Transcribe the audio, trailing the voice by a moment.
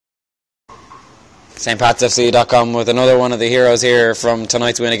StPatsFC.com with another one of the heroes here from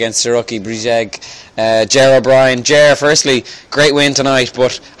tonight's win against Siroki Brijeg, Ger O'Brien. Ger, firstly, great win tonight,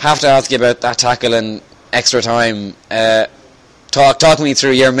 but have to ask you about that tackle in extra time. Talk me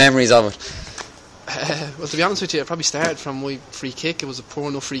through your memories of it. Well, to be honest with you, it probably started from my free kick. It was a poor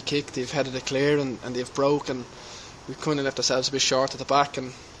enough free kick. They've headed it clear and they've broke, and we kind of left ourselves a bit short at the back,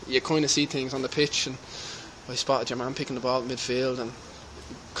 and you kind of see things on the pitch, and I spotted your man picking the ball at midfield, and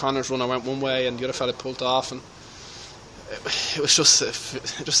Connor's runner went one way and the other fella pulled off, and it was just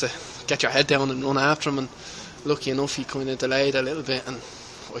to get your head down and run after him, and lucky enough he kind of delayed a little bit and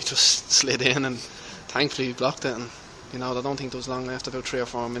I just slid in, and thankfully he blocked it, and I don't think there was long left, about 3 or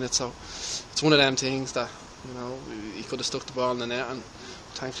 4 minutes, so it's one of them things that he could have stuck the ball in the net, and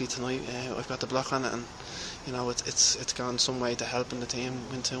thankfully tonight I've got the block on it, and it's gone some way to helping the team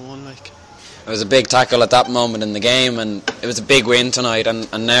win 2-1 like. It was a big tackle at that moment in the game, and it was a big win tonight. And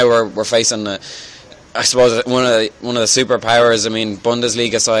now we're facing, I suppose, one of the superpowers. I mean,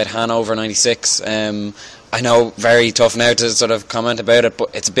 Bundesliga side Hannover 96. I know, very tough now to sort of comment about it,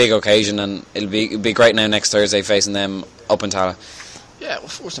 but it's a big occasion, and it'll be great now next Thursday facing them up in Tala. Yeah, well,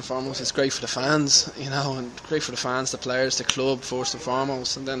 first and foremost, it's great for the fans, and great for the fans, the players, the club, first and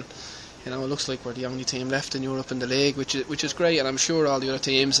foremost, and then. It looks like we're the only team left in Europe in the league, which is great, and I'm sure all the other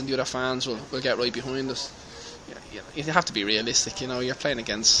teams and the other fans will get right behind us. You have to be realistic. You're playing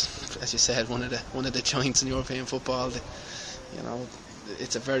against, as you said, one of the giants in European football.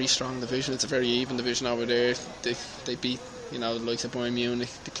 It's a very strong division. It's a very even division over there. They beat the likes of Bayern Munich.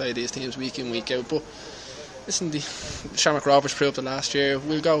 They play these teams week in, week out. But listen, the Shamrock Rovers proved it last year.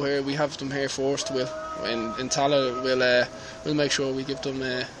 We'll go here. We have them here first. In Tala, we'll make sure we give them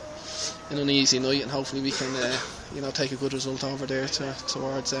an uneasy night, and hopefully we can take a good result over there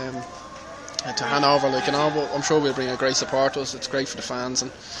towards to Hanover, but I'm sure we'll bring a great support to us. It's great for the fans,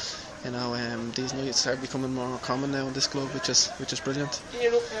 and these nights are becoming more common now in this club, which is brilliant.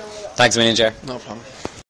 Thanks a million, Ger. No problem.